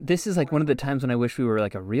This is like one of the times when I wish we were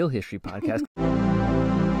like a real history podcast.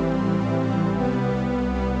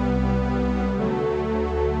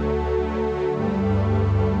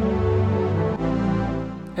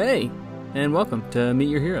 Hey, and welcome to Meet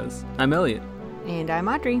Your Heroes. I'm Elliot. And I'm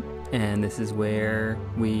Audrey. And this is where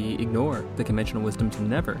we ignore the conventional wisdom to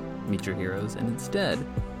never meet your heroes and instead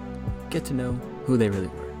get to know who they really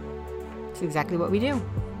were. It's exactly what we do.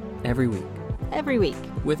 Every week. Every week.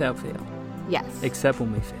 Without fail. Yes. Except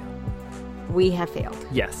when we fail. We have failed.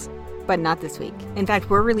 Yes. But not this week. In fact,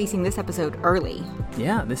 we're releasing this episode early.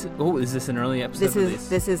 Yeah, is this an early episode?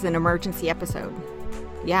 This is an emergency episode.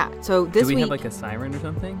 Yeah, so this week... Do we have like a siren or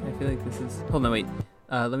something? I feel like this is... Hold on, wait.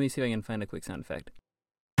 Let me see if I can find a quick sound effect.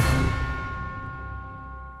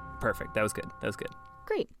 Perfect. That was good.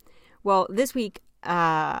 Great. Well, this week,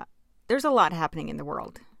 there's a lot happening in the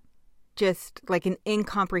world. Just like an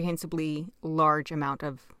incomprehensibly large amount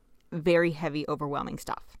of very heavy, overwhelming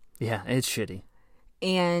stuff. Yeah, it's shitty.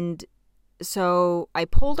 And so I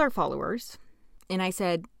polled our followers and I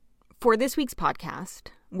said, for this week's podcast,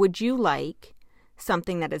 would you like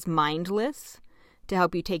something that is mindless to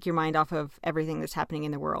help you take your mind off of everything that's happening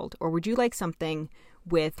in the world? Or would you like something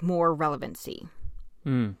with more relevancy?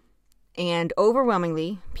 And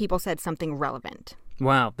overwhelmingly, people said something relevant.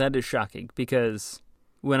 Wow, that is shocking because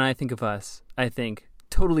when I think of us, I think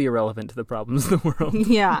totally irrelevant to the problems of the world.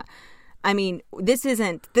 Yeah. I mean, this is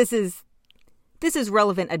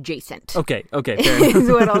relevant adjacent. Okay, fair enough. Is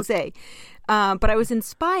what I'll say. But I was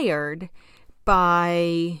inspired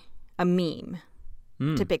by a meme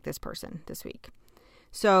to pick this person this week.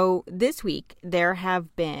 So this week, there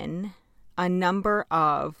have been a number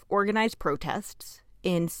of organized protests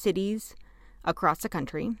in cities across the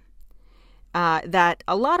country that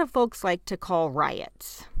a lot of folks like to call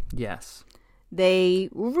riots. Yes. They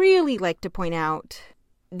really like to point out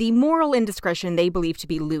the moral indiscretion they believe to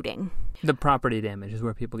be looting. The property damage is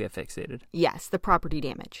where people get fixated. Yes, the property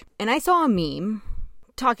damage. And I saw a meme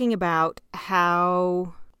talking about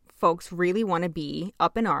how folks really want to be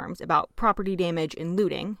up in arms about property damage and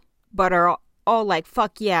looting, but are all like,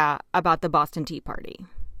 fuck yeah, about the Boston Tea Party.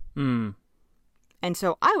 And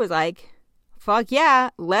so I was like, fuck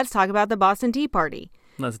yeah, let's talk about the Boston Tea Party.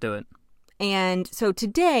 Let's do it. And so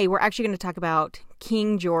today we're actually going to talk about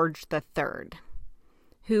King George III,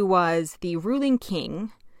 who was the ruling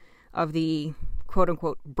king of the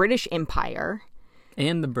quote-unquote British Empire.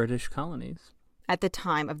 And the British colonies. At the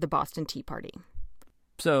time of the Boston Tea Party.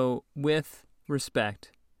 So, with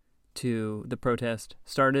respect to the protest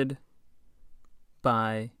started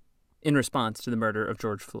in response to the murder of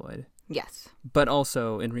George Floyd. Yes. But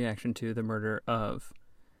also in reaction to the murder of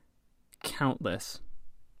countless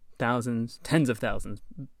thousands, tens of thousands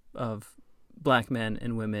of black men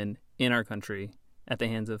and women in our country at the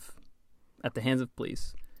hands of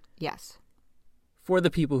police. Yes. For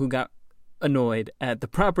the people who got annoyed at the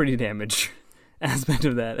property damage aspect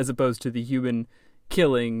of that, as opposed to the human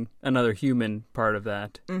killing another human part of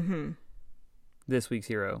that. This week's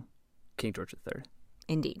hero, King George III.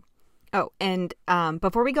 Indeed. Oh, and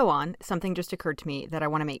before we go on, something just occurred to me that I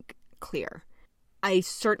want to make clear. I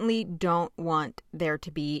certainly don't want there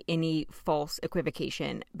to be any false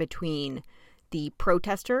equivocation between the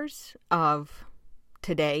protesters of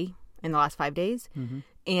today in the last 5 days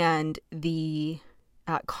and the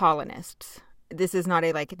colonists. This is not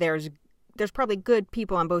there's probably good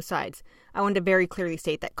people on both sides. I want to very clearly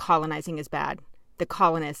state that colonizing is bad. The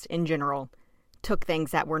colonists in general took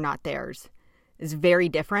things that were not theirs. It's very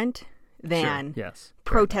different than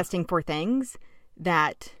protesting for things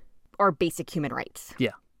that are basic human rights.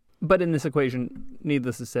 Yeah. But in this equation,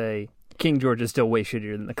 needless to say, King George is still way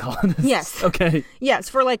shittier than the colonists. Yes. Okay. Yes,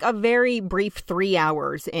 for like a very brief 3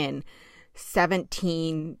 hours in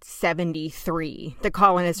 1773, the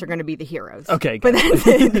colonists are going to be the heroes. Okay. But that's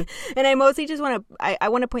it. And I mostly just want to, I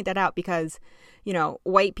want to point that out because,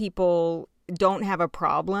 white people don't have a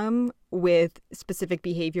problem with specific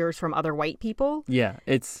behaviors from other white people. Yeah,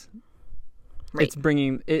 it's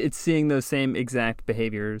seeing those same exact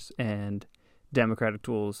behaviors and democratic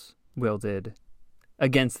tools wielded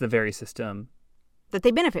against the very system that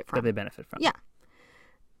they benefit from. Yeah.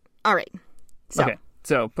 All right. So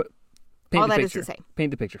paint all the that picture. Is to say.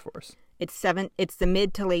 Paint the picture for us. It's the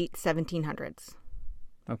mid to late 1700s.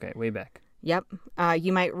 Okay, way back. Yep.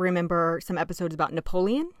 You might remember some episodes about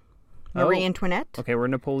Napoleon, Marie Antoinette. Okay, we're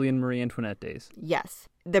Napoleon, Marie Antoinette days. Yes.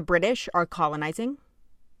 The British are colonizing,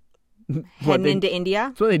 heading into India.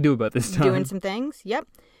 That's what they do about this time. Doing some things. Yep.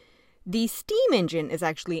 The steam engine is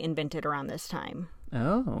actually invented around this time.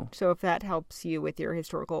 Oh. So if that helps you with your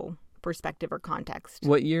historical perspective or context.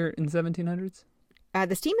 What year in 1700s?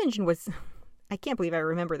 The steam engine was I can't believe I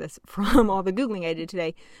remember this from all the Googling I did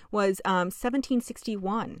today, was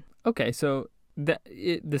 1761. Okay, so the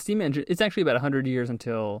steam engine, it's actually about 100 years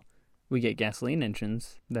until we get gasoline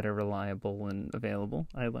engines that are reliable and available.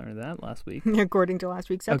 I learned that last week. According to last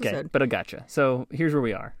week's episode. Okay, but I gotcha. So here's where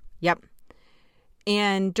we are. Yep.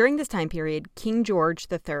 And during this time period, King George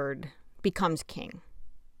III becomes king.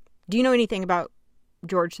 Do you know anything about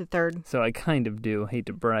George III? So I kind of do. Hate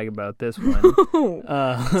to brag about this one.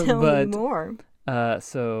 Tell me more.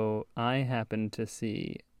 So I happened to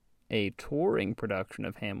see a touring production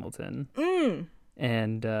of Hamilton.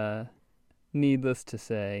 And needless to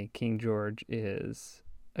say, King George is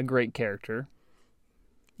a great character.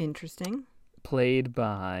 Interesting. Played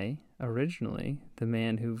by, originally, the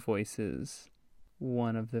man who voices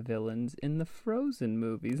one of the villains in the Frozen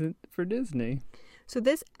movies for Disney. So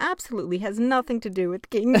this absolutely has nothing to do with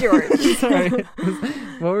King George. Sorry.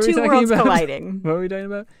 What were we Two talking worlds about? colliding. What were we talking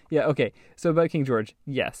about? Yeah, okay. So about King George,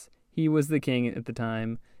 yes. He was the king at the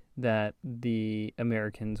time that the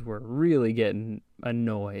Americans were really getting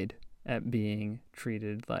annoyed at being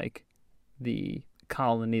treated like the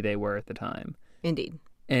colony they were at the time. Indeed.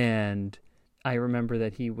 And I remember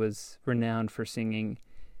that he was renowned for singing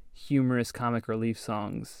humorous comic relief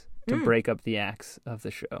songs to break up the acts of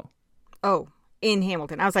the show. Oh, in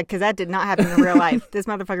Hamilton. I was like, because that did not happen in real life. This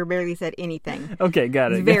motherfucker barely said anything. Okay,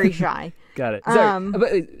 got it. He's very shy. Got it.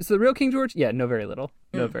 Sorry. So the real King George? Yeah, no, very little.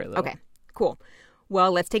 No, very little. Okay, cool.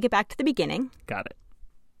 Well, let's take it back to the beginning. Got it.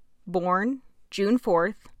 Born June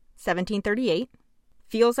 4th, 1738.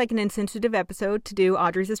 Feels like an insensitive episode to do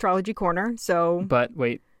Audrey's Astrology Corner, so... But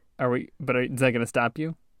wait, is that going to stop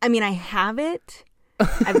you? I mean, I have it.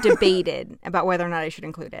 I've debated about whether or not I should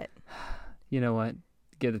include it. You know what?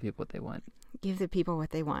 Give the people what they want. Give the people what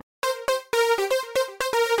they want.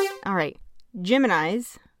 All right.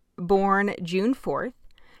 Geminis, born June 4th,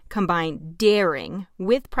 combine daring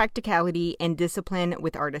with practicality and discipline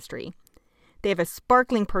with artistry. They have a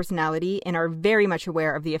sparkling personality and are very much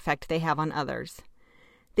aware of the effect they have on others.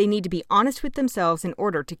 They need to be honest with themselves in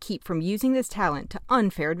order to keep from using this talent to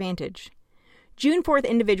unfair advantage. June 4th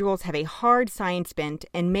individuals have a hard science bent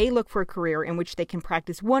and may look for a career in which they can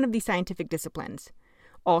practice one of these scientific disciplines.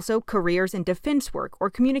 Also, careers in defense work or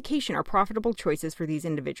communication are profitable choices for these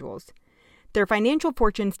individuals. Their financial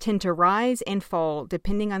fortunes tend to rise and fall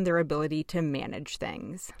depending on their ability to manage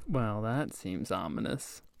things. Well, that seems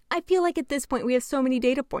ominous. I feel like at this point we have so many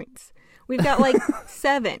data points. We've got like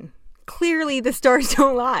 7. Clearly the stars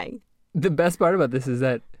don't lie. The best part about this is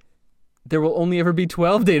that there will only ever be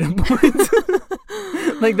 12 data points.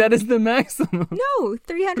 Like, that is the maximum. No,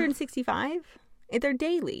 365. They're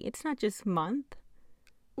daily. It's not just month.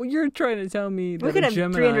 Well, you're trying to tell me that we could have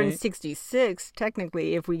Gemini... 366,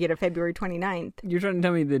 technically, if we get a February 29th. You're trying to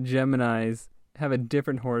tell me the Geminis have a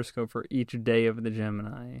different horoscope for each day of the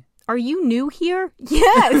Gemini. Are you new here?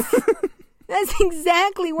 Yes! That's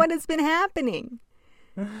exactly what has been happening.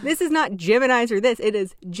 This is not Geminis or this. It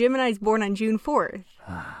is Geminis born on June 4th.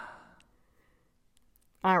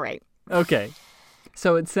 All right. Okay.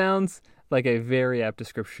 So it sounds like a very apt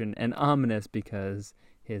description and ominous because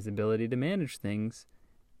his ability to manage things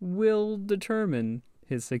will determine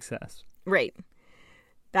his success. Right.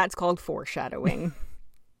 That's called foreshadowing.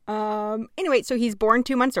 Anyway, so he's born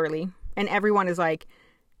 2 months early, and everyone is like,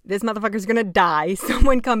 this motherfucker's gonna die.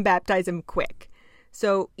 Someone come baptize him quick.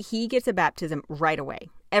 So he gets a baptism right away.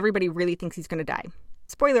 Everybody really thinks he's gonna die.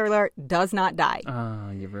 Spoiler alert, does not die.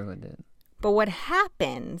 Oh, you ruined it. But what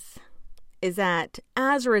happens is that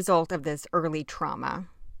as a result of this early trauma,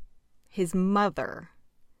 his mother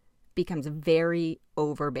becomes very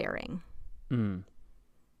overbearing. And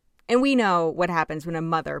we know what happens when a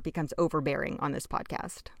mother becomes overbearing on this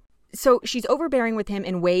podcast. So she's overbearing with him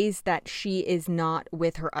in ways that she is not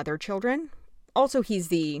with her other children. Also, he's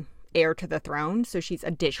the heir to the throne, so she's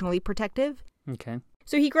additionally protective. Okay.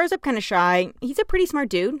 So he grows up kind of shy. He's a pretty smart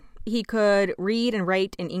dude. He could read and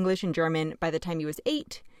write in English and German by the time he was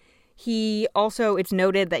 8. He also, it's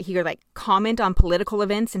noted that he could comment on political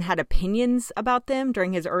events and had opinions about them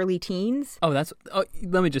during his early teens. Let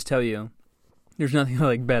me just tell you, there's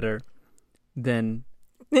nothing better than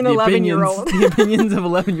an 11-year-old. The opinions of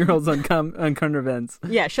 11-year-olds on current events.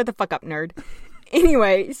 Yeah, shut the fuck up, nerd.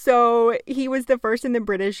 Anyway, so he was the first in the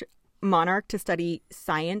British monarch to study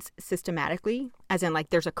science systematically, as in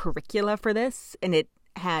there's a curricula for this, and it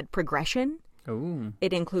had progression. Ooh.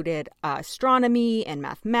 It included astronomy and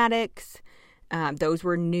mathematics. Those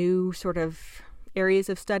were new sort of areas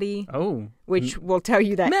of study. Oh, which will tell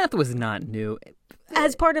you that math was not new.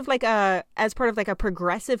 As part of a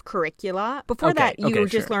progressive curricula. Before that, you were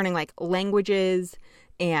just learning languages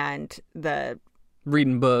and the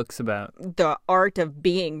reading books about the art of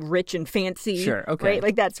being rich and fancy. Sure, okay. Right?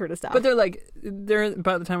 Like that sort of stuff. But they're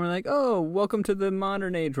about the time we're like, oh, welcome to the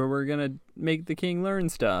modern age where we're gonna make the king learn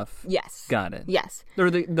stuff. Yes. Got it. Yes.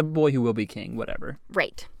 Or the boy who will be king, whatever.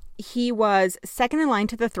 Right. He was second in line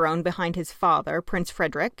to the throne behind his father, Prince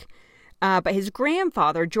Frederick. But his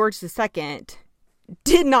grandfather, George II,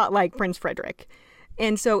 did not like Prince Frederick.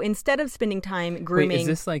 And so instead of spending time grooming... Wait, is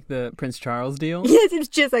this like the Prince Charles deal? Yes, it's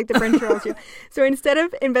just like the Prince Charles deal. So instead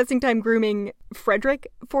of investing time grooming Frederick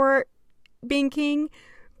for being king,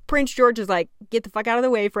 Prince George is like, get the fuck out of the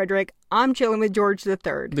way, Frederick. I'm chilling with George III.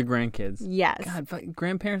 The grandkids. Yes. God,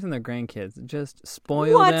 grandparents and their grandkids. Just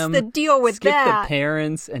spoil them. What's the deal with skip that? The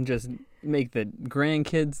parents and just make the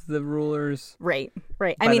grandkids the rulers. Right,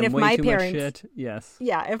 right. Buy I mean, them if way my too much parents... shit. Yes.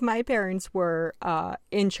 Yeah, if my parents were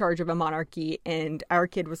in charge of a monarchy and our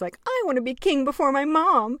kid was like, I want to be king before my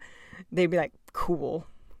mom, they'd be like, cool,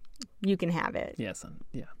 you can have it. Yes,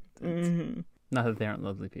 yeah. Mm-hmm. Not that they aren't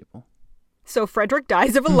lovely people. So Frederick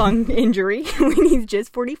dies of a lung injury when he's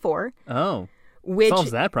just 44. Oh, which,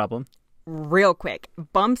 solves that problem. Real quick,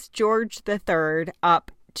 bumps George III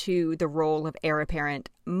up to the role of heir apparent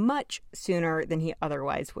much sooner than he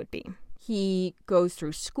otherwise would be. He goes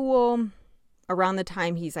through school. Around the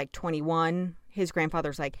time he's like 21, his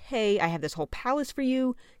grandfather's like, hey, I have this whole palace for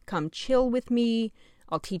you. Come chill with me.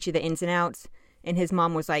 I'll teach you the ins and outs. And his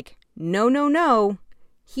mom was like, no, no, no.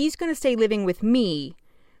 He's going to stay living with me.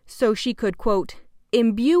 So she could, quote,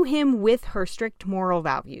 imbue him with her strict moral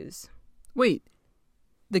values. Wait,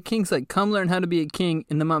 the king's like, come learn how to be a king.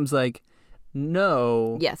 And the mom's like,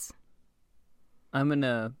 no. Yes. I'm going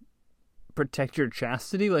to protect your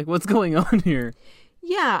chastity? Like, what's going on here?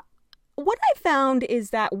 Yeah. What I found is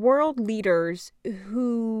that world leaders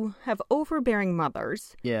who have overbearing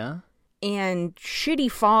mothers yeah, and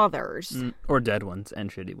shitty fathers or dead ones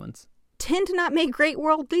and shitty ones tend to not make great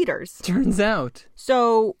world leaders. Turns out.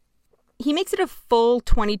 So he makes it a full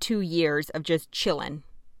 22 years of just chilling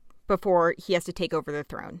before he has to take over the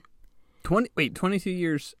throne. 22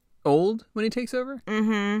 years old when he takes over?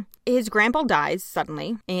 Mm-hmm. His grandpa dies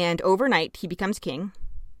suddenly, and overnight he becomes king.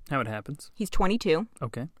 How it happens. He's 22.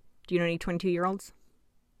 Okay. Do you know any 22-year-olds?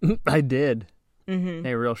 I did. Mm-hmm.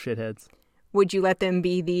 They're real shitheads. Would you let them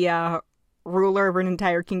be the ruler of an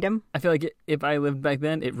entire kingdom? I feel like if I lived back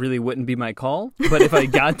then, it really wouldn't be my call. But if I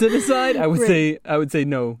got to decide, I would say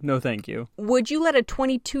no, thank you. Would you let a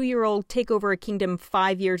 22-year-old take over a kingdom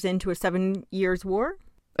 5 years into a 7 years war?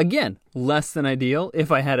 Again, less than ideal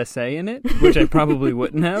if I had a say in it, which I probably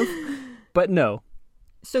wouldn't have. But no.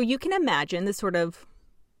 So you can imagine the sort of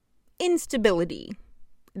instability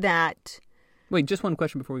that... Wait, just one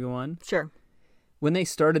question before we go on. Sure. When they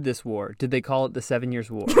started this war, did they call it the 7 Years'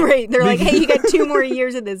 War? Right. They're like, hey, you got 2 more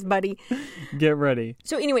years of this, buddy. Get ready.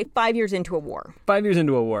 So anyway, 5 years into a war. 5 years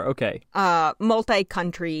into a war. Okay.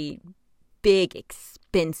 Multi-country, big,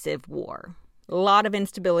 expensive war. A lot of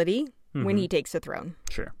instability when he takes the throne.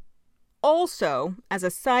 Sure. Also, as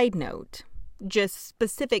a side note, just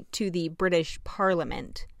specific to the British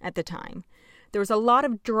Parliament at the time, there was a lot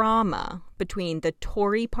of drama between the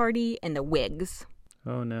Tory party and the Whigs.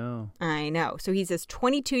 Oh, no. I know. So he's this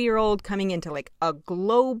 22-year-old coming into like a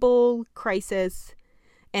global crisis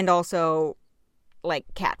and also like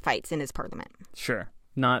catfights in his parliament. Sure.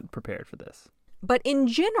 Not prepared for this. But in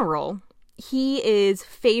general, he is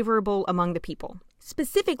favorable among the people.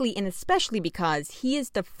 Specifically and especially because he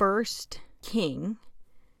is the first king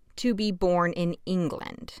to be born in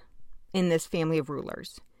England in this family of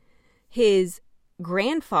rulers. His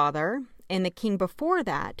grandfather and the king before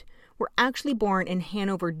that were actually born in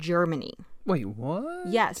Hanover, Germany. Wait, what?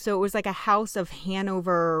 Yeah, so it was like a house of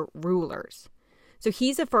Hanover rulers. So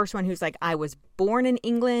he's the first one who's like, I was born in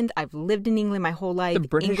England. I've lived in England my whole life. The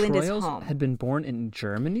British England royals is home. had been born in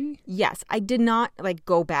Germany? Yes. I did not like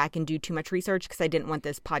go back and do too much research because I didn't want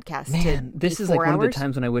this podcast to Man, this be is 4 like hours. one of the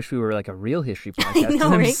times when I wish we were like a real history podcast. I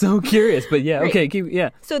know, I'm right? so curious. But yeah, Right. okay,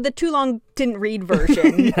 yeah. So the too long didn't read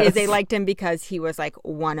version Yes. is they liked him because he was like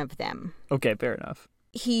one of them. Okay, fair enough.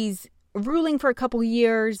 He's ruling for a couple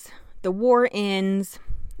years. The war ends,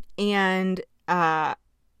 and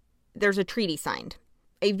there's a treaty signed.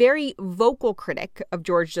 A very vocal critic of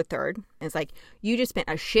George III is like, you just spent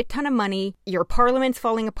a shit ton of money. Your parliament's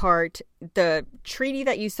falling apart. The treaty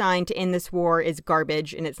that you signed to end this war is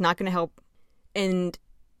garbage, and it's not going to help. And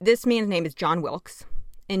this man's name is John Wilkes.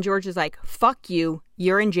 And George is like, fuck you.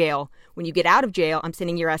 You're in jail. When you get out of jail, I'm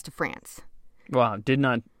sending your ass to France. Wow, did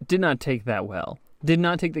not take that well. Did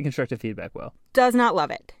not take the constructive feedback well. Does not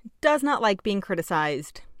love it. Does not like being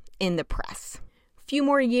criticized in the press. Few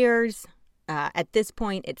more years. At this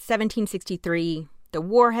point, it's 1763. The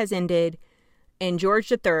war has ended. And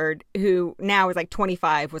George III, who now is like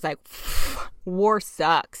 25, was like, war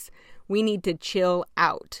sucks. We need to chill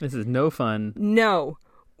out. This is no fun. No.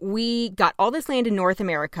 We got all this land in North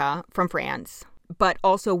America from France, but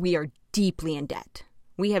also we are deeply in debt.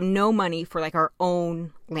 We have no money for like our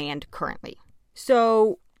own land currently.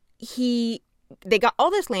 So they got all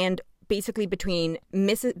this land basically between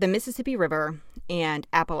the Mississippi River and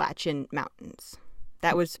Appalachian Mountains.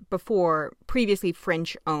 That was before previously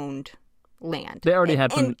French-owned land. They already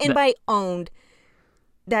had... And by owned,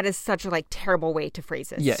 that is such a like terrible way to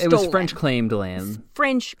phrase it. Yeah, Stolen. it was French-claimed land.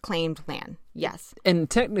 French-claimed land, yes. And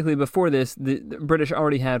technically before this, the British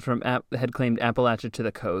already had claimed Appalachia to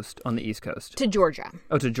the coast, on the East Coast. To Georgia.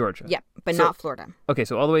 Oh, to Georgia. Yep, but not Florida. Okay,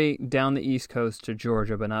 so all the way down the East Coast to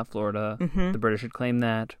Georgia, but not Florida. Mm-hmm. The British had claimed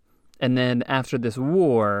that. And then after this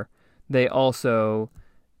war, they also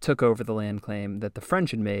took over the land claim that the French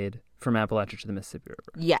had made from Appalachia to the Mississippi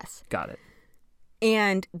River. Yes. Got it.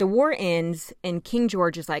 And the war ends, and King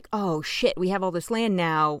George is like, oh, shit, we have all this land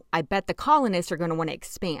now. I bet the colonists are going to want to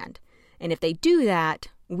expand. And if they do that,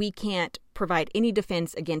 we can't provide any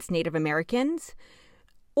defense against Native Americans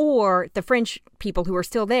or the French people who are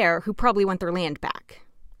still there who probably want their land back.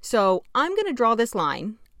 So I'm going to draw this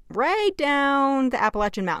line right down the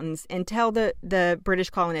Appalachian Mountains and tell the British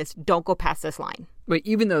colonists, don't go past this line. Wait,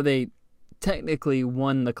 even though they technically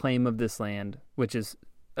won the claim of this land, which is,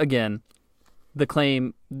 again,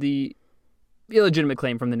 the illegitimate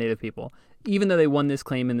claim from the Native people, even though they won this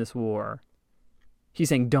claim in this war, he's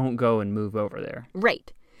saying don't go and move over there.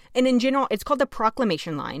 Right. And in general, it's called the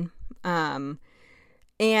Proclamation Line. And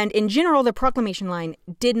in general, the Proclamation Line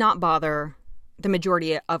did not bother the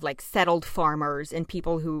majority of like settled farmers and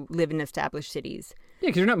people who live in established cities. Yeah,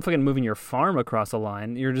 because you're not fucking moving your farm across a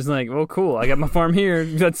line. You're just like, well, cool, I got my farm here.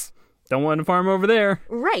 Don't want to farm over there.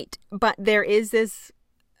 Right. But there is this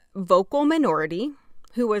vocal minority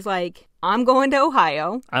who was like, I'm going to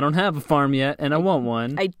Ohio. I don't have a farm yet, and I want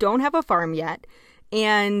one. I don't have a farm yet,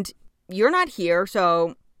 and you're not here,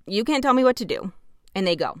 so you can't tell me what to do. And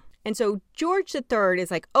they go. And so George III is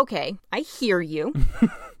like, okay, I hear you.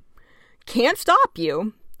 Can't stop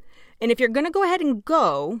you. And if you're going to go ahead and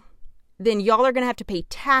go, then y'all are going to have to pay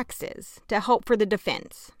taxes to help for the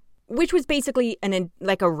defense, which was basically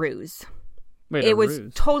like a ruse. Wait, it was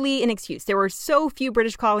totally an excuse. There were so few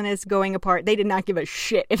British colonists going apart, they did not give a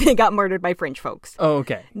shit if they got murdered by French folks. Oh,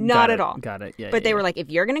 okay. Not at all. Got it. Yeah. But they were like, if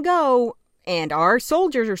you're going to go and our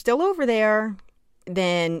soldiers are still over there,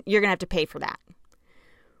 then you're going to have to pay for that.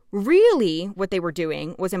 Really, what they were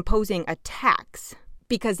doing was imposing a tax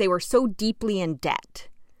because they were so deeply in debt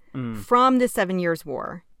from the 7 Years'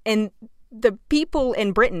 War. And the people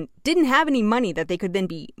in Britain didn't have any money that they could then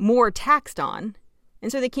be more taxed on.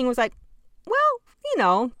 And so the king was like,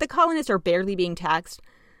 well, the colonists are barely being taxed.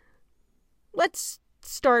 Let's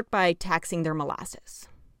start by taxing their molasses.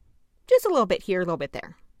 Just a little bit here, a little bit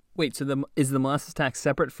there. Wait, so is the molasses tax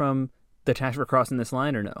separate from the tax for crossing this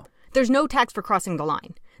line or no? There's no tax for crossing the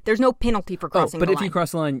line. There's no penalty for crossing the line. But if you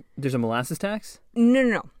cross the line, there's a molasses tax?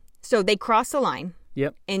 No. So they cross the line.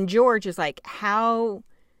 Yep. And George is like, how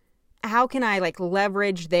can I like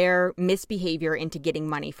leverage their misbehavior into getting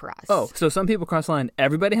money for us? Oh, so some people cross the line.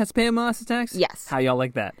 Everybody has to pay a molasses tax? Yes. How y'all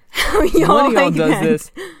like that? How y'all One of y'all like does that?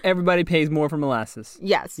 this. Everybody pays more for molasses.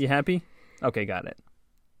 Yes. You happy? Okay, got it.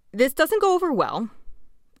 This doesn't go over well.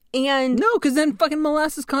 And no, because then fucking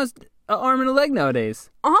molasses cost an arm and a leg nowadays.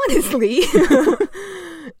 Honestly,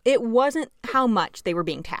 it wasn't how much they were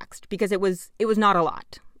being taxed because it was not a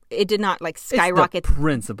lot. It did not like skyrocket. It's the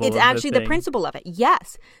principle. It's actually the principle of it.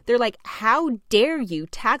 Yes. They're like, how dare you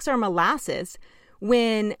tax our molasses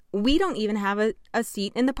when we don't even have a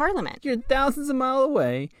seat in the parliament? You're thousands of miles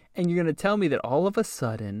away, and you're going to tell me that all of a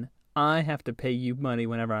sudden I have to pay you money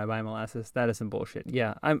whenever I buy molasses? That is some bullshit.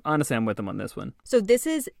 Yeah, I'm with them on this one. So this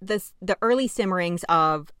is the early simmerings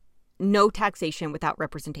of no taxation without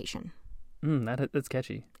representation. That's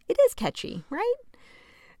catchy. It is catchy,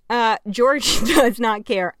 right? George does not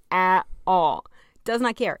care at all. Does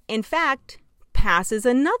not care. In fact, passes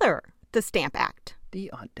the Stamp Act.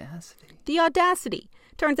 The audacity. The audacity.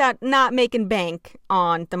 Turns out not making bank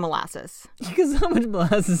on the molasses. Because how much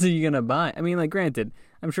molasses are you going to buy? I mean, like, granted,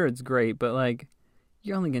 I'm sure it's great, but, like,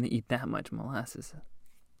 you're only going to eat that much molasses.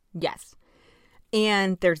 Yes.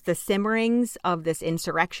 And there's the simmerings of this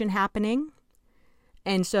insurrection happening.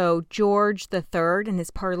 And so George III and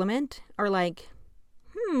his parliament are like,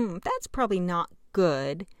 that's probably not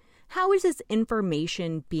good. How is this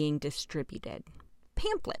information being distributed?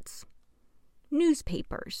 Pamphlets,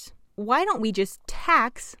 newspapers. Why don't we just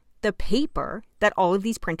tax the paper that all of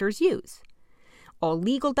these printers use? All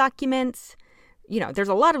legal documents, there's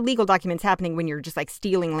a lot of legal documents happening when you're just like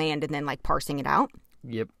stealing land and then like parsing it out.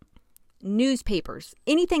 Yep. Newspapers,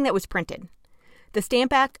 anything that was printed. The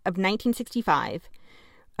Stamp Act of 1965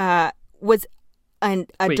 was a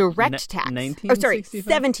direct tax.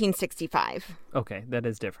 1765. Okay, that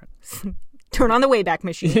is different. Turn on the Wayback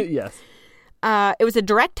Machine. Yes. It was a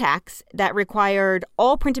direct tax that required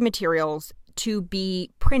all printed materials to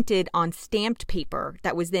be printed on stamped paper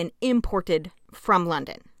that was then imported from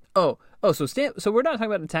London. So we're not talking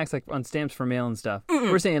about the tax like on stamps for mail and stuff.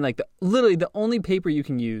 We're saying like literally the only paper you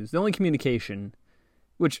can use, the only communication,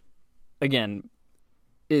 which again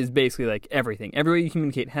is basically like everything. Every way you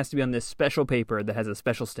communicate has to be on this special paper that has a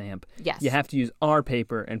special stamp. Yes. You have to use our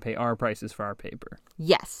paper and pay our prices for our paper.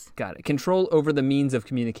 Yes. Got it. Control over the means of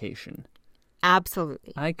communication.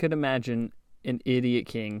 Absolutely. I could imagine an idiot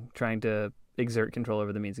king trying to exert control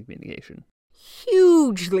over the means of communication.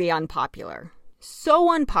 Hugely unpopular.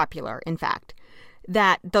 So unpopular, in fact,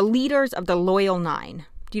 that the leaders of the Loyal Nine.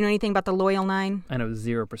 Do you know anything about the Loyal Nine? I know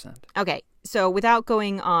 0%. Okay, so without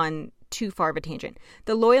going on too far of a tangent,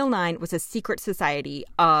 the Loyal Nine was a secret society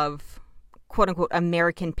of quote-unquote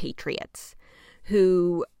American patriots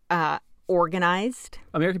who organized.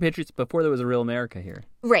 American patriots before there was a real America here.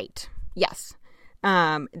 Right, yes.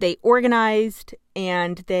 They organized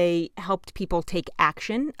and they helped people take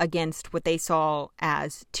action against what they saw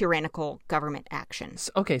as tyrannical government actions.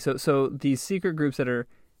 Okay, so these secret groups that are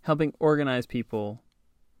helping organize people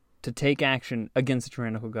to take action against the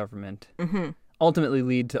tyrannical government ultimately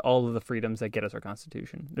lead to all of the freedoms that get us our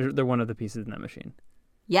Constitution. They're one of the pieces in that machine.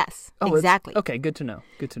 Yes, exactly. Okay, good to know.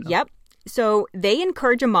 Good to know. Yep. So they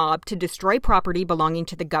encourage a mob to destroy property belonging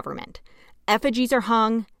to the government. Effigies are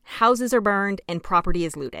hung, houses are burned, and property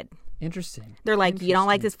is looted. Interesting. They're like, you don't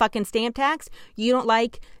like this fucking stamp tax? You don't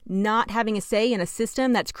like not having a say in a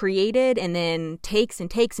system that's created and then takes and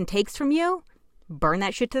takes and takes from you? Burn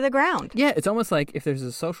that shit to the ground. Yeah, it's almost like if there's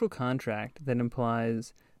a social contract that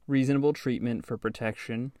implies reasonable treatment for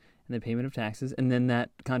protection and the payment of taxes, and then that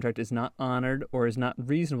contract is not honored or is not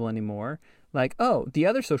reasonable anymore, like, oh, the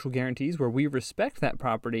other social guarantees where we respect that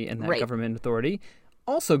property and that government authority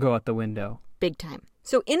also go out the window. Big time.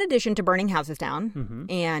 So in addition to burning houses down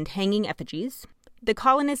and hanging effigies, the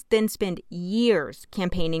colonists then spend years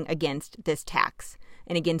campaigning against this tax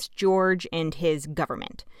and against George and his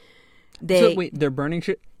government. So wait, they're burning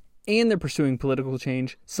shit and they're pursuing political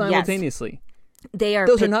change simultaneously. Yes.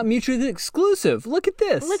 Those are not mutually exclusive. Look at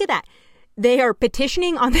this. Look at that. They are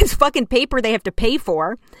petitioning on this fucking paper they have to pay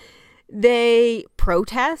for. They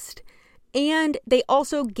protest, and they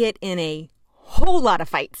also get in a whole lot of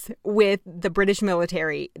fights with the British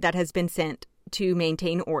military that has been sent to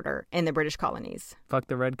maintain order in the British colonies. Fuck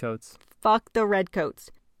the redcoats. Fuck the redcoats.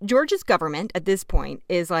 George's government at this point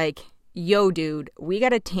is like, yo, dude, we got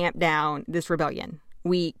to tamp down this rebellion.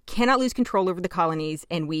 We cannot lose control over the colonies,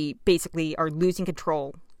 and we basically are losing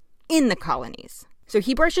control in the colonies. So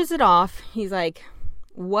he brushes it off. He's like,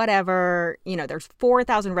 whatever, there's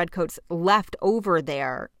 4,000 redcoats left over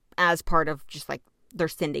there as part of just like they're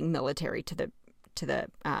sending military to the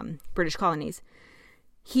British colonies.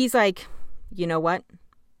 He's like, you know what?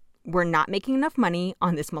 We're not making enough money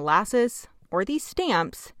on this molasses or these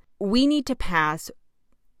stamps. We need to pass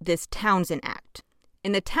this Townshend Act.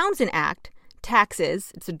 In the Townshend Act,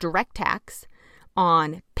 taxes, it's a direct tax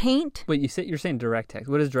on paint. Wait, you're saying direct tax.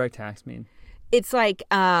 What does direct tax mean? It's like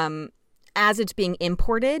as it's being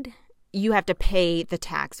imported, you have to pay the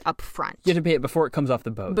tax up front. You have to pay it before it comes off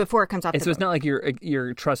the boat. Before it comes off the boat. So it's not like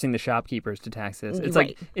you're trusting the shopkeepers to tax this. It's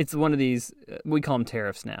like it's one of these, we call them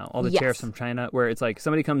tariffs now. All the tariffs from China, where it's like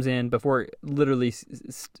somebody comes in before literally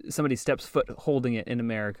somebody steps foot holding it in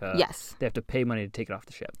America. Yes. They have to pay money to take it off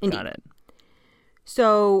the ship. Indeed. Got it.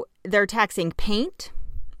 So they're taxing paint,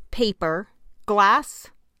 paper, glass,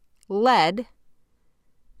 lead,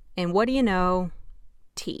 and what do you know?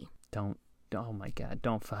 Tea. Oh my God,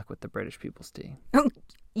 don't fuck with the British people's tea.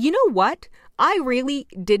 You know what? I really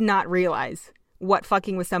did not realize what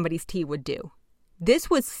fucking with somebody's tea would do. This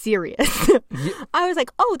was serious. I was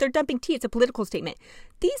like, oh, they're dumping tea. It's a political statement.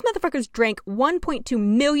 These motherfuckers drank 1.2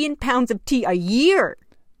 million pounds of tea a year.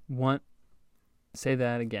 Say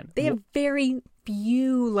that again. They have very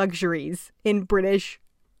few luxuries in British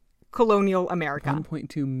colonial America.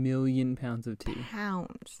 1.2 million pounds of tea.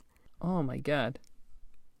 Pounds. Oh my God.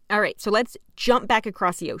 All right, so let's jump back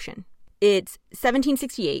across the ocean. It's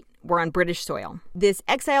 1768. We're on British soil. This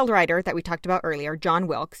exiled writer that we talked about earlier, John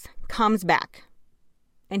Wilkes, comes back.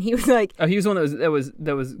 And he was like, oh, he was the one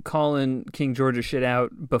that was calling King George's shit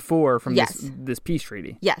out before from this peace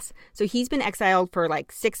treaty. Yes. So he's been exiled for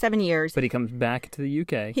like 6-7 years. But he comes back to the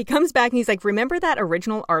UK. He comes back and he's like, remember that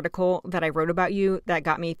original article that I wrote about you that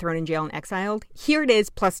got me thrown in jail and exiled? Here it is,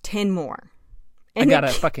 plus 10 more. And I got a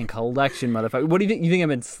fucking collection, motherfucker. What do you think? You think I've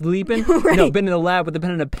been sleeping? Right. No, been in the lab with a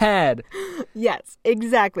pen and a pad. Yes,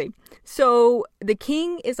 exactly. So the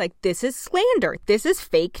king is like, this is slander. This is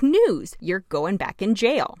fake news. You're going back in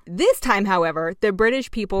jail. This time, however, the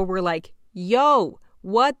British people were like, yo,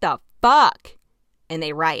 what the fuck? And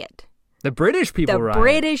they riot. The British people riot? The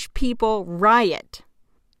British people riot.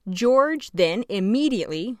 George then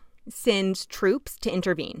immediately sends troops to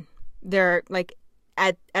intervene. They're like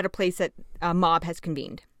at a place that a mob has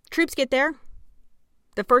convened. Troops get there.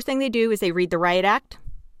 The first thing they do is they read the Riot Act.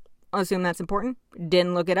 I assume that's important.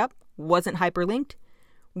 Didn't look it up. Wasn't hyperlinked.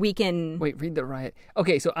 We can... Wait, read the riot...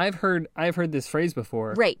 Okay, so I've heard this phrase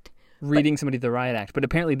before. Right. Reading somebody the Riot Act. But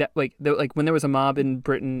apparently that like when there was a mob in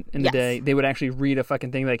Britain in the day, they would actually read a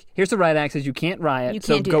fucking thing like, here's the Riot Act, says you can't riot,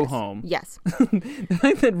 so go home. Yes. The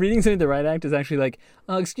fact that reading something the Riot Act is actually like,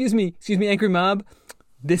 excuse me, angry mob,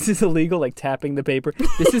 this is illegal, like tapping the paper.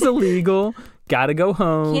 This is illegal. Gotta go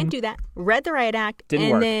home. Can't do that. Read the Riot Act Didn't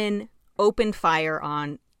work. Then opened fire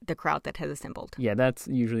on the crowd that has assembled. Yeah, that's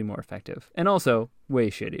usually more effective. And also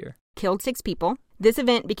way shittier. Killed 6 people. This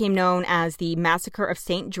event became known as the Massacre of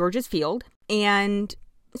St. George's Field and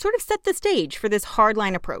sort of set the stage for this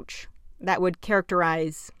hardline approach that would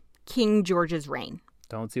characterize King George's reign.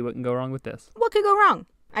 Don't see what can go wrong with this. What could go wrong?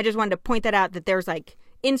 I just wanted to point that out, that there's like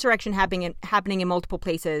insurrection happening in multiple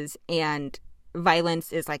places, and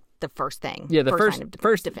violence is like the first thing. Yeah, the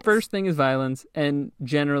first thing is violence, and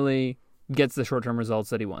generally gets the short-term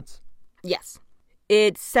results that he wants. Yes.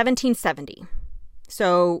 It's 1770.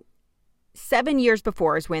 So 7 years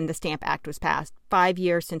before is when the Stamp Act was passed, 5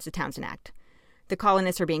 years since the Townshend Act. The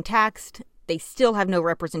colonists are being taxed. They still have no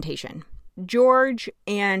representation. George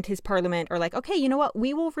and his parliament are like, okay, you know what?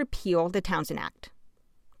 We will repeal the Townshend Act.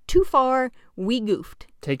 Too far, we goofed.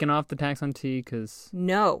 Taking off the tax on tea because...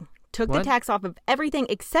 No. Took the tax off of everything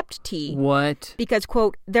except tea. What? Because,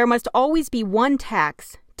 quote, there must always be one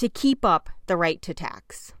tax to keep up the right to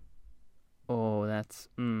tax. Oh, that's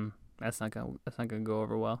not gonna go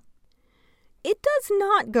over well. It does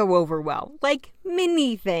not go over well, like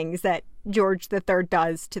many things that George III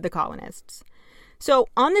does to the colonists. So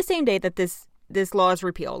on the same day that this law is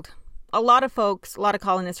repealed, a lot of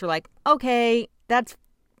colonists are like, okay, that's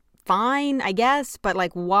fine, I guess, but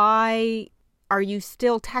like, why are you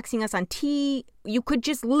still taxing us on tea? You could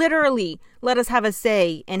just literally let us have a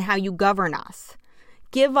say in how you govern us.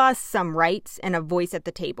 Give us some rights and a voice at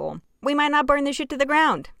the table. We might not burn this shit to the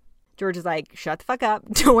ground. George is like, shut the fuck up.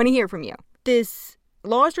 Don't want to hear from you. This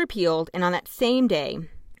law is repealed, and on that same day,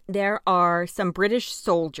 there are some British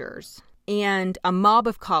soldiers and a mob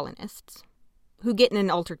of colonists who get in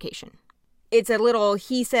an altercation. It's a little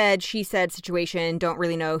he said, she said situation. Don't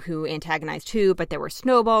really know who antagonized who, but there were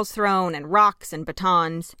snowballs thrown and rocks and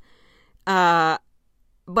batons. But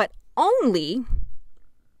only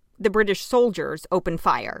the British soldiers open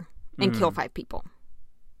fire and kill 5 people.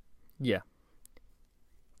 Yeah.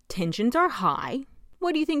 Tensions are high.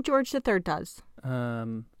 What do you think George III does?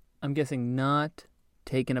 I'm guessing not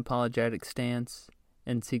take an apologetic stance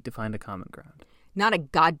and seek to find a common ground. Not a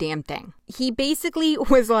goddamn thing. He basically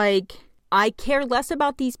was like, I care less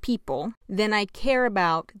about these people than I care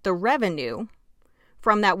about the revenue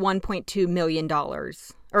from that $1.2 million or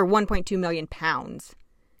 1.2 million pounds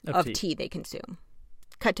of tea they consume.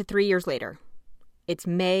 Cut to 3 years later. It's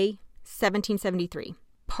May 1773.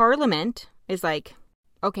 Parliament is like,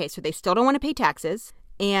 okay, so they still don't want to pay taxes.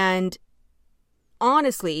 And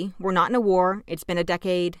honestly, we're not in a war. It's been a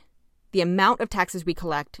decade. The amount of taxes we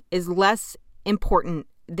collect is less important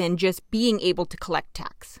than just being able to collect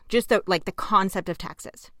tax. Just the concept of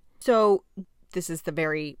taxes. So this is the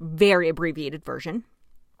very, very abbreviated version.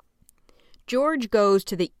 George goes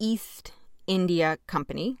to the East India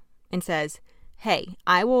Company and says, hey,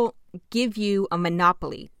 I will give you a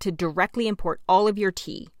monopoly to directly import all of your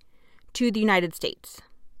tea to the United States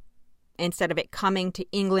instead of it coming to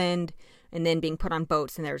England and then being put on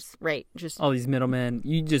boats and there's, just all these middlemen.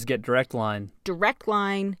 You just get direct line. Direct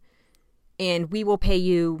line, and we will pay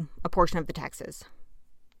you a portion of the taxes.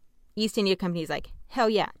 East India Company is like, hell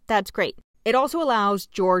yeah, that's great. It also allows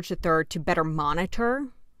George III to better monitor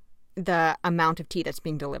the amount of tea that's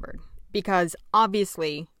being delivered. Because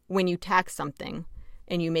obviously, when you tax something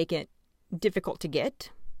and you make it difficult to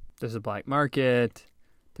get... There's a black market.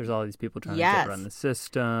 There's all these people trying to run the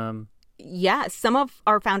system. Yeah, some of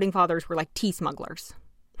our founding fathers were like tea smugglers.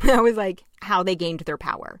 That was like how they gained their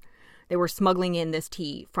power. They were smuggling in this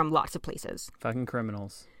tea from lots of places. Fucking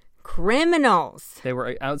criminals. Criminals. They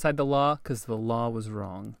were outside the law because the law was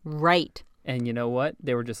wrong. Right. And you know what?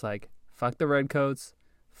 They were just like, fuck the redcoats,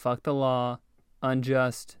 fuck the law,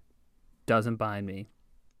 unjust, doesn't bind me.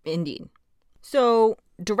 Indeed. So,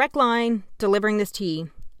 Direct Line delivering this tea.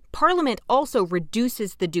 Parliament also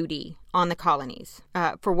reduces the duty on the colonies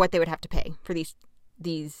for what they would have to pay for this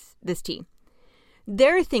tea.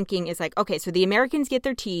 Their thinking is like, okay, so the Americans get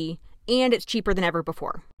their tea and it's cheaper than ever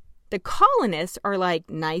before. The colonists are like,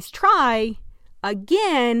 nice try.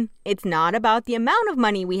 Again, it's not about the amount of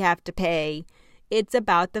money we have to pay. It's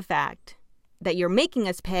about the fact that you're making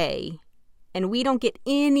us pay and we don't get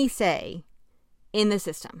any say in the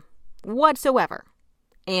system whatsoever.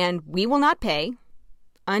 And we will not pay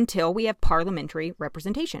until we have parliamentary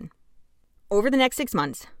representation. Over the next 6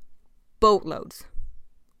 months, boatloads.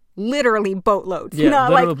 Literally boatloads. Yeah,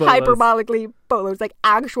 not like boatloads. hyperbolically boatloads, like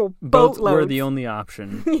actual Boats boatloads. were the only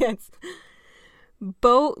option. Yes.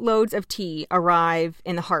 Boatloads of tea arrive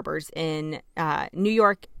in the harbors in New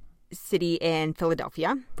York City and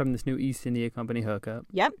Philadelphia. From this new East India Company hookup.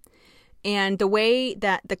 Yep. And the way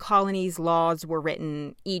that the colonies' laws were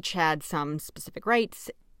written, each had some specific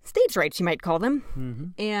rights, states' rights, you might call them.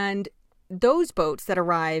 Mm-hmm. And those boats that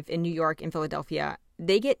arrive in New York and Philadelphia,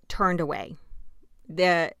 they get turned away.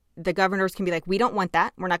 The governors can be like, we don't want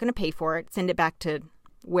that. We're not going to pay for it. Send it back to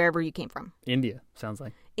wherever you came from. India, sounds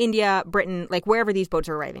like. India, Britain, like wherever these boats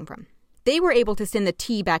are arriving from. They were able to send the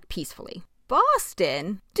tea back peacefully.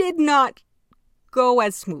 Boston did not go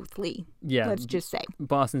as smoothly. Yeah. Let's just say.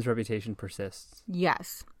 Boston's reputation persists.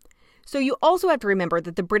 Yes. So you also have to remember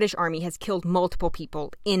that the British Army has killed multiple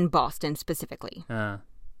people in Boston specifically.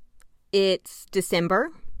 It's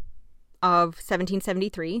December of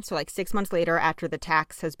 1773, so like 6 months later after the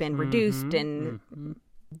tax has been reduced and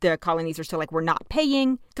the colonies are still like, we're not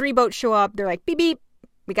paying. 3 boats show up. They're like, beep, beep,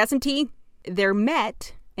 we got some tea. They're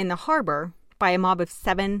met in the harbor by a mob of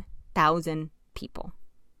 7,000 people.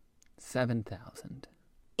 7,000.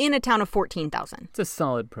 In a town of 14,000. It's a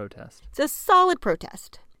solid protest. It's a solid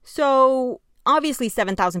protest. So obviously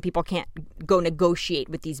 7,000 people can't go negotiate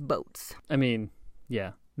with these boats. I mean,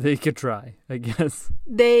 yeah, they could try, I guess.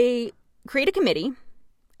 They create a committee,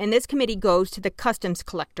 and this committee goes to the customs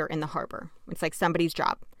collector in the harbor. It's like somebody's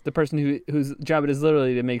job. The person whose job it is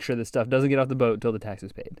literally to make sure this stuff doesn't get off the boat until the tax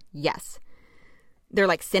is paid. Yes. They're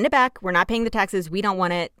like, send it back. We're not paying the taxes. We don't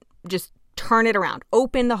want it. Just turn it around.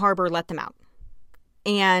 Open the harbor. Let them out.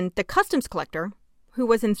 And the customs collector, who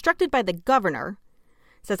was instructed by the governor,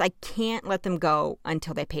 says, I can't let them go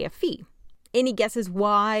until they pay a fee. Any guesses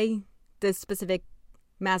why the specific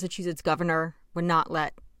Massachusetts governor would not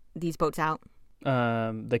let these boats out?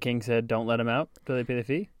 The king said, don't let them out until they pay the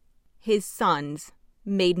fee. His sons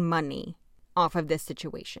made money off of this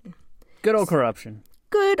situation. Good old corruption.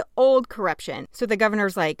 Good old corruption. So the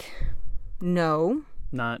governor's like, no.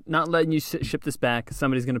 Not letting you ship this back because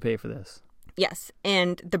somebody's going to pay for this. Yes.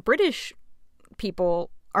 And the British people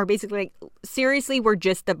are basically like, seriously, we're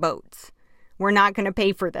just the boats. We're not going to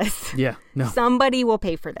pay for this. Yeah, no. Somebody will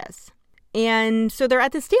pay for this. And so they're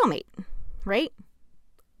at the stalemate, right?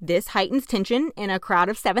 This heightens tension in a crowd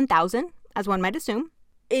of 7,000, as one might assume.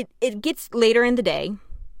 It gets later in the day,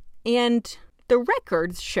 and the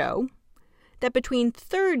records show that between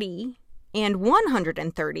 30 and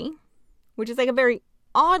 130, which is like a very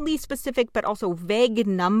oddly specific but also vague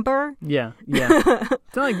number. Yeah.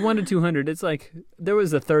 It's not like 1 to 200. It's like there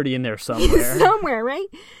was a 30 in there somewhere. Somewhere,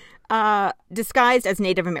 right? Disguised as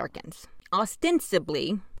Native Americans.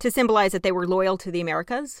 Ostensibly to symbolize that they were loyal to the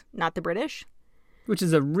Americas, not the British. Which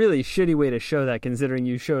is a really shitty way to show that, considering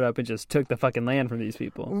you showed up and just took the fucking land from these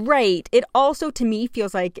people. Right. It also, to me,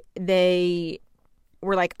 feels like they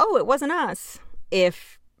were like, oh, it wasn't us,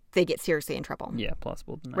 if they get seriously in trouble. Yeah,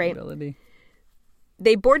 plausible deniability. Right.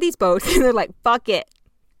 They board these boats and they're like, fuck it,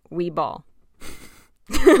 we ball.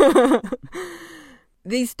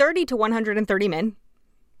 These 30 to 130 men,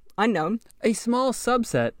 unknown. A small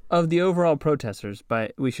subset of the overall protesters,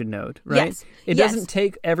 we should note, right? Yes. It doesn't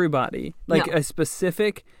take everybody. Like No. a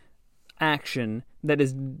specific action that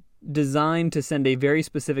is designed to send a very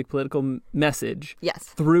specific political message Yes.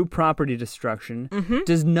 through property destruction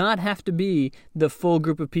does not have to be the full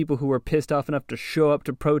group of people who were pissed off enough to show up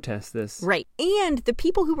to protest this. Right. And the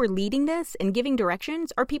people who were leading this and giving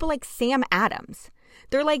directions are people like Sam Adams.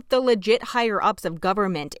 They're like the legit higher-ups of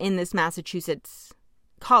government in this Massachusetts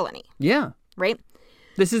colony. Yeah. Right?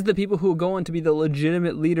 This is the people who will go on to be the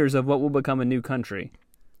legitimate leaders of what will become a new country.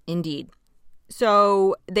 Indeed.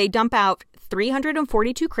 So they dump out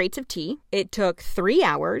 342 crates of tea. It took 3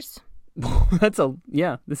 hours.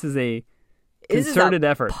 This is a concerted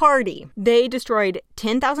effort. Party. They destroyed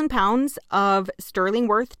 10,000 pounds of sterling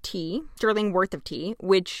worth of tea,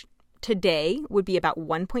 which today would be about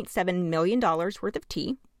 $1.7 million worth of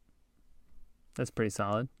tea. That's pretty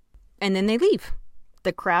solid. And then they leave.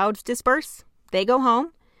 The crowds disperse. They go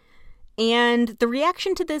home. And the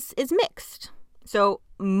reaction to this is mixed. So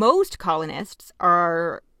most colonists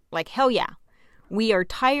are like, hell yeah. We are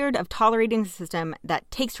tired of tolerating a system that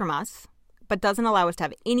takes from us, but doesn't allow us to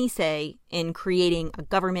have any say in creating a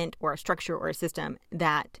government or a structure or a system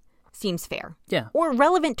that seems fair. Yeah. Or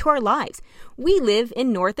relevant to our lives. We live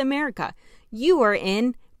in North America. You are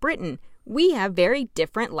in Britain. We have very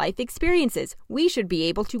different life experiences. We should be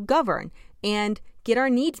able to govern and get our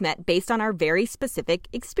needs met based on our very specific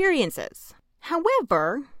experiences.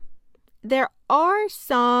 However, there are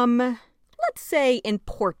some, let's say,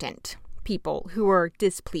 important people who are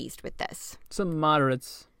displeased with this. Some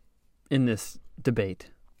moderates in this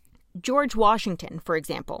debate. George Washington, for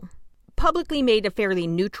example, publicly made a fairly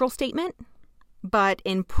neutral statement, but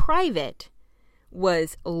in private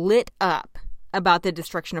was lit up about the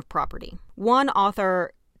destruction of property. One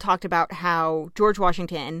author talked about how George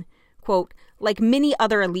Washington, quote, like many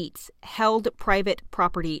other elites, held private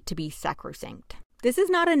property to be sacrosanct. This is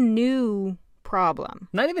not a new problem.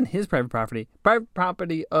 Not even his private property. Private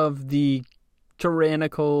property of the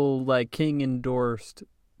tyrannical, like, king-endorsed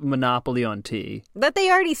monopoly on tea. That they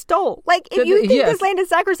already stole. Like, if you think this land is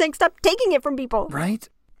sacrosanct, stop taking it from people. Right?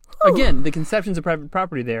 Again, the conceptions of private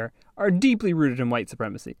property there are deeply rooted in white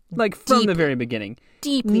supremacy. Like, from the very beginning.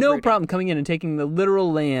 Deeply No rooted. problem coming in and taking the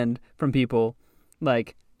literal land from people,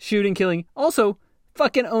 like, shooting, killing. Also,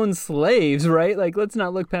 fucking own slaves, right? Like, let's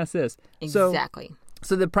not look past this. Exactly.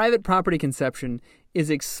 So the private property conception is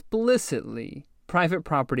explicitly private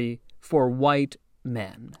property for white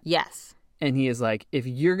men. Yes. And he is like, if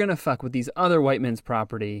you're going to fuck with these other white men's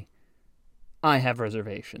property, I have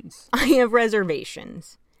reservations. I have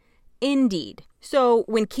reservations. Indeed. So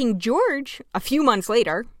when King George, a few months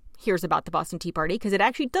later, hears about the Boston Tea Party, because it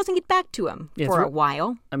actually doesn't get back to him for a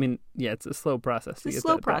while. I mean, yeah, it's a slow process. It's a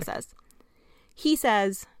slow process. He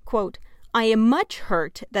says, quote, I am much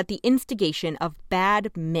hurt that the instigation of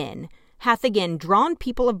bad men hath again drawn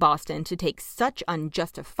people of Boston to take such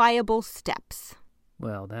unjustifiable steps.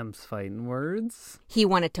 Well, them's fighting words. He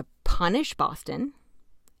wanted to punish Boston,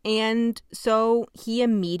 and so he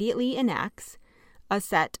immediately enacts a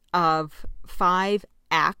set of 5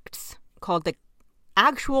 acts called the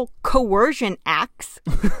actual Coercion Acts.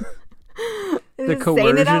 The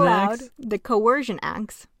Coercion Acts? The Coercion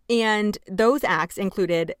Acts. And those acts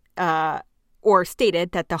included or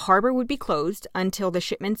stated that the harbor would be closed until the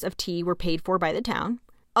shipments of tea were paid for by the town.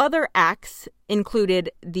 Other acts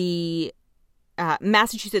included the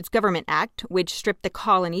Massachusetts Government Act, which stripped the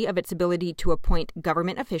colony of its ability to appoint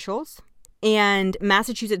government officials. And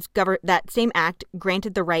Massachusetts, that same act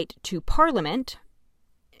granted the right to Parliament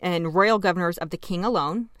and royal governors of the king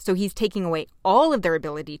alone. So he's taking away all of their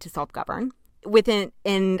ability to self-govern.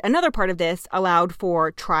 And another part of this allowed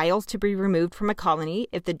for trials to be removed from a colony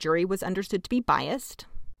if the jury was understood to be biased.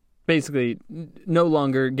 Basically, no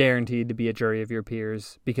longer guaranteed to be a jury of your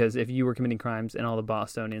peers, because if you were committing crimes and all the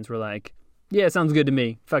Bostonians were like, yeah, sounds good to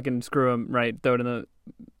me, fucking screw them, right, throw it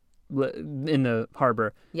in the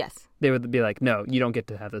harbor. Yes. They would be like, no, you don't get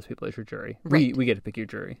to have those people as your jury. Right. We get to pick your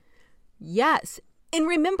jury. Yes. And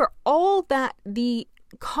remember, all that the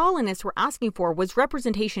colonists were asking for was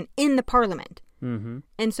representation in the parliament. Mm-hmm.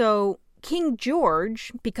 And so King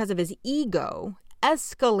George, because of his ego,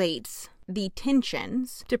 escalates the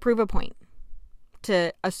tensions to prove a point,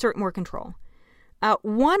 to assert more control.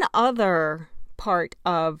 One other part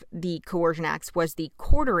of the Coercion Acts was the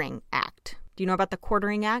Quartering Act. Do you know about the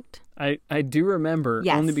Quartering Act? I do remember,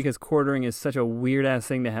 yes. Only because quartering is such a weird-ass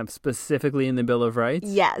thing to have specifically in the Bill of Rights.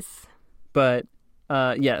 Yes. But,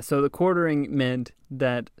 so the quartering meant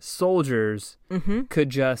that soldiers could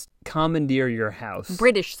just commandeer your house.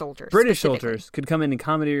 British soldiers. British soldiers could come in and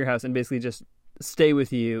commandeer your house and basically just stay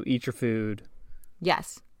with you, eat your food.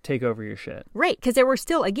 Yes. Take over your shit. Right, because there were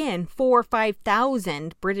still, again, 4,000 or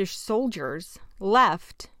 5,000 British soldiers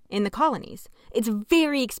left in the colonies. It's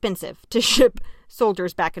very expensive to ship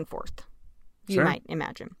soldiers back and forth, you might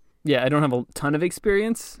imagine. Yeah, I don't have a ton of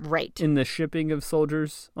experience in the shipping of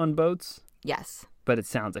soldiers on boats. Yes. But it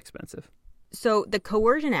sounds expensive. So the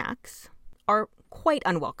Coercion Acts are quite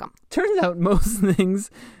unwelcome. Turns out most things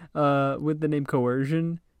with the name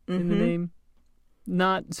coercion in the name,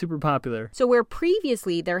 not super popular. So where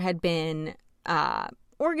previously there had been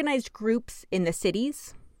organized groups in the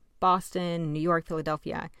cities, Boston, New York,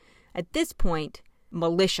 Philadelphia, at this point,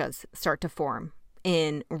 militias start to form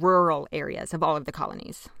in rural areas of all of the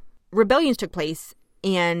colonies. Rebellions took place,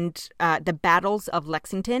 and the battles of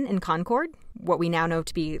Lexington and Concord, what we now know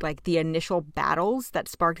to be like the initial battles that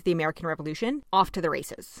sparked the American Revolution, off to the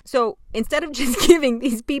races. So instead of just giving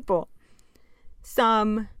these people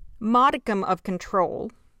some modicum of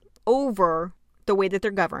control over the way that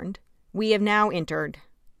they're governed, we have now entered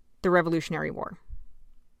the Revolutionary War.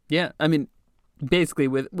 Yeah, I mean, basically,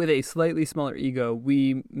 with a slightly smaller ego,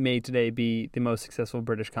 we may today be the most successful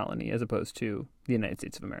British colony as opposed to the United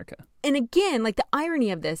States of America. And again, like the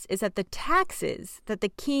irony of this is that the taxes that the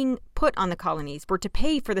king put on the colonies were to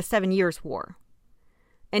pay for the 7 Years' War.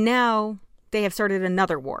 And now they have started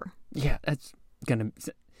another war. Yeah, that's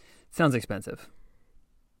sounds expensive.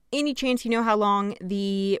 Any chance you know how long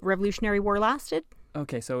the Revolutionary War lasted?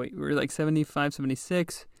 Okay, so we're like 75,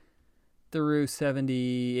 76. Through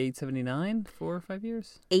 78, 79, 4 or 5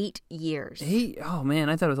 years? 8 years. 8? Oh, man,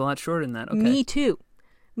 I thought it was a lot shorter than that. Okay. Me too.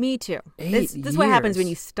 8 This is what happens when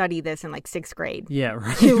you study this in like 6th grade. Yeah,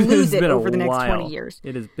 right. You lose it over the next 20 years.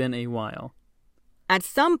 It has been a while. At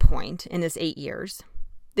some point in this 8 years,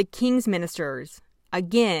 the king's ministers,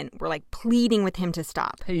 again, were like pleading with him to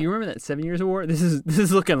stop. Hey, you remember that 7 Years' War? This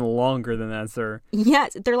is looking longer than that, sir.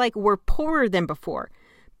 Yes, they're like, we're poorer than before.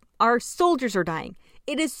 Our soldiers are dying.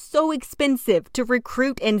 It is so expensive to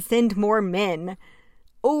recruit and send more men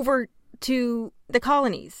over to the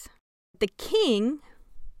colonies. The king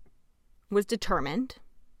was determined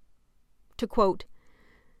to, quote,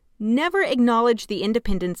 never acknowledge the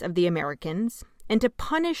independence of the Americans and to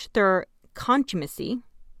punish their contumacy.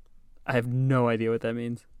 I have no idea what that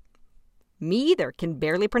means. Me either, can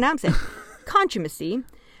barely pronounce it. Contumacy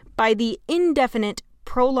by the indefinite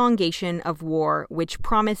prolongation of war which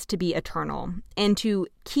promised to be eternal, and to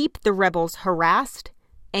keep the rebels harassed,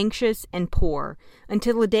 anxious, and poor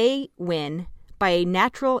until the day when, by a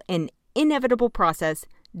natural and inevitable process,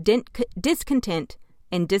 discontent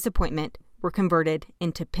and disappointment were converted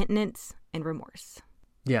into penitence and remorse.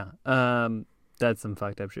 Yeah, that's some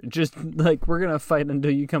fucked up shit. Just like, we're going to fight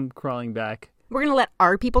until you come crawling back. We're going to let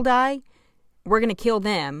our people die. We're going to kill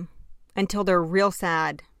them until they're real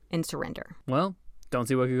sad and surrender. Well, don't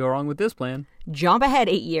see what could go wrong with this plan. Jump ahead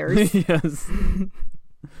 8 years. Yes.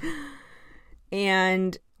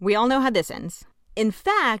 And we all know how this ends. In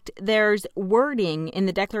fact, there's wording in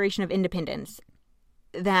the Declaration of Independence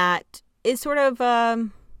that is sort of a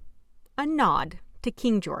nod to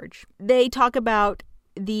King George. They talk about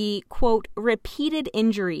the, quote, repeated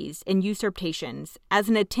injuries and usurpations as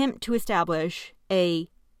an attempt to establish a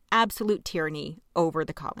absolute tyranny over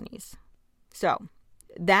the colonies. So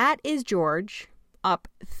that is George up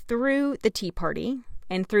through the Tea Party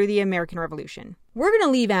and through the American Revolution. We're going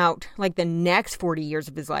to leave out like the next 40 years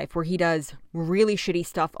of his life where he does really shitty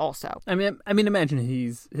stuff also. I mean, imagine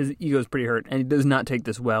his ego's pretty hurt and he does not take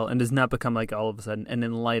this well and does not become like all of a sudden an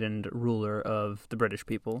enlightened ruler of the British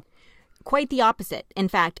people. Quite the opposite. In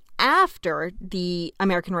fact, after the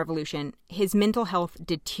American Revolution, his mental health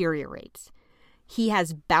deteriorates. He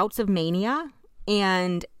has bouts of mania,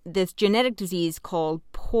 and this genetic disease called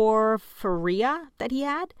porphyria that he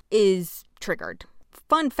had is triggered.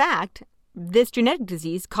 Fun fact, this genetic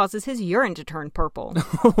disease causes his urine to turn purple.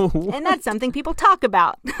 And that's something people talk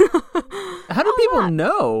about. How do people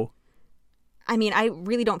know? I mean, I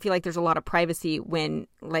really don't feel like there's a lot of privacy when,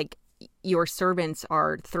 like, your servants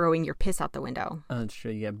are throwing your piss out the window. Oh, that's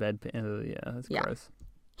true. You get yeah, that's gross.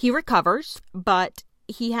 He recovers, but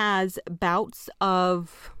he has bouts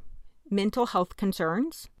of mental health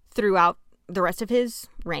concerns throughout the rest of his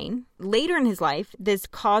reign. Later in his life, this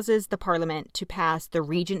causes the Parliament to pass the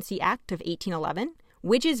Regency Act of 1811,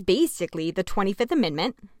 which is basically the 25th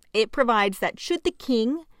Amendment. It provides that should the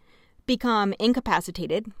king become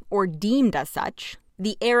incapacitated or deemed as such,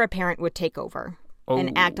 the heir apparent would take over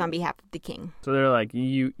and act on behalf of the king. So they're like,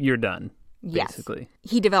 you're done, basically.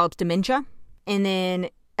 Yes. He develops dementia. And then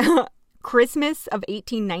Christmas of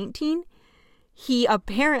 1819, he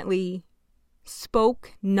apparently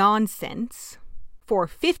spoke nonsense for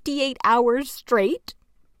 58 hours straight.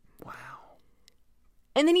 Wow.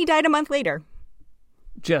 And then he died a month later.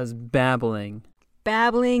 Just babbling.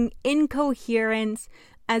 Babbling, incoherence,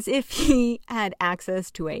 as if he had access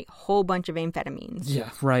to a whole bunch of amphetamines.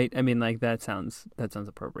 Yeah, right. I mean, like, that sounds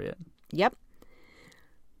appropriate. Yep.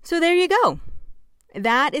 So there you go.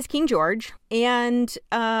 That is King George and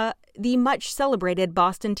the much celebrated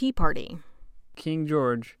Boston Tea Party. King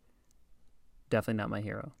George, definitely not my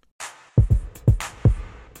hero.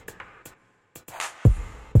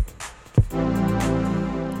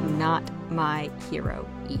 Not my hero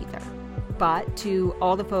either. But to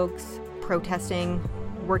all the folks protesting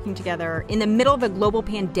working together in the middle of a global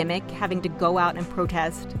pandemic, having to go out and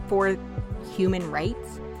protest for human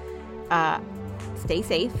rights. Stay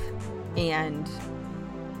safe. And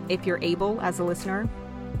if you're able, as a listener,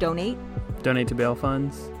 donate. Donate to bail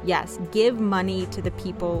funds. Yes, give money to the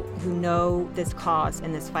people who know this cause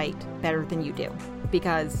and this fight better than you do.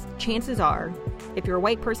 Because chances are, if you're a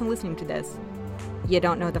white person listening to this, you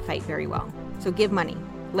don't know the fight very well. So give money.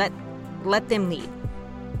 Let them lead.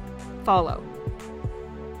 Follow.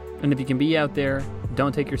 And if you can be out there,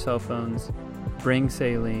 don't take your cell phones. Bring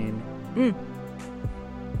saline.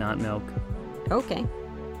 Not milk. Okay.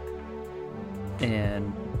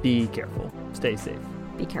 And be careful. Stay safe.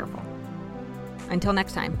 Be careful. Until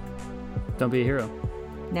next time. Don't be a hero.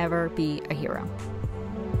 Never be a hero.